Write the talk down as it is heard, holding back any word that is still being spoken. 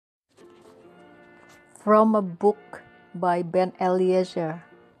From a book by Ben Eliezer.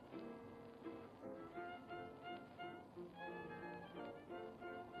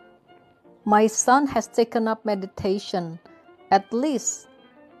 My son has taken up meditation. At least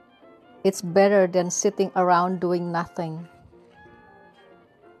it's better than sitting around doing nothing.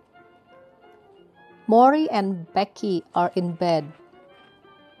 Maury and Becky are in bed.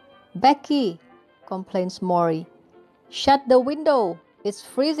 "Becky," complains Maury, "shut the window. It's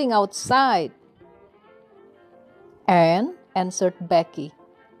freezing outside." "And," answered Becky,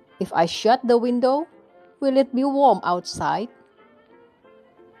 "if I shut the window, will it be warm outside?"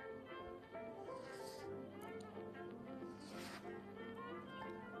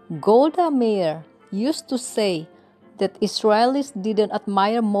 Golda Meir used to say that Israelis didn't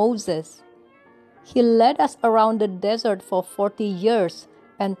admire Moses. He led us around the desert for 40 years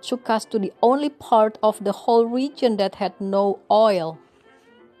and took us to the only part of the whole region that had no oil.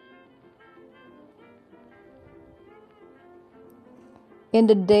 In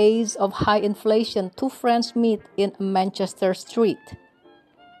the days of high inflation, two friends meet in a Manchester street.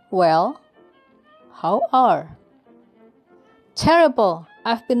 "Well, how are?" "Terrible.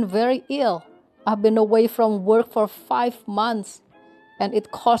 I've been very ill. I've been away from work for 5 months, and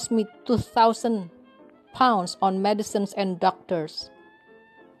it cost me £2,000 on medicines and doctors."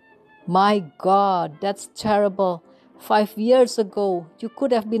 "My God, that's terrible. 5 years ago, you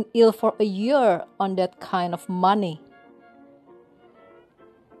could have been ill for a year on that kind of money."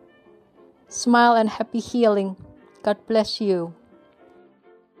 Smile and happy healing. God bless you.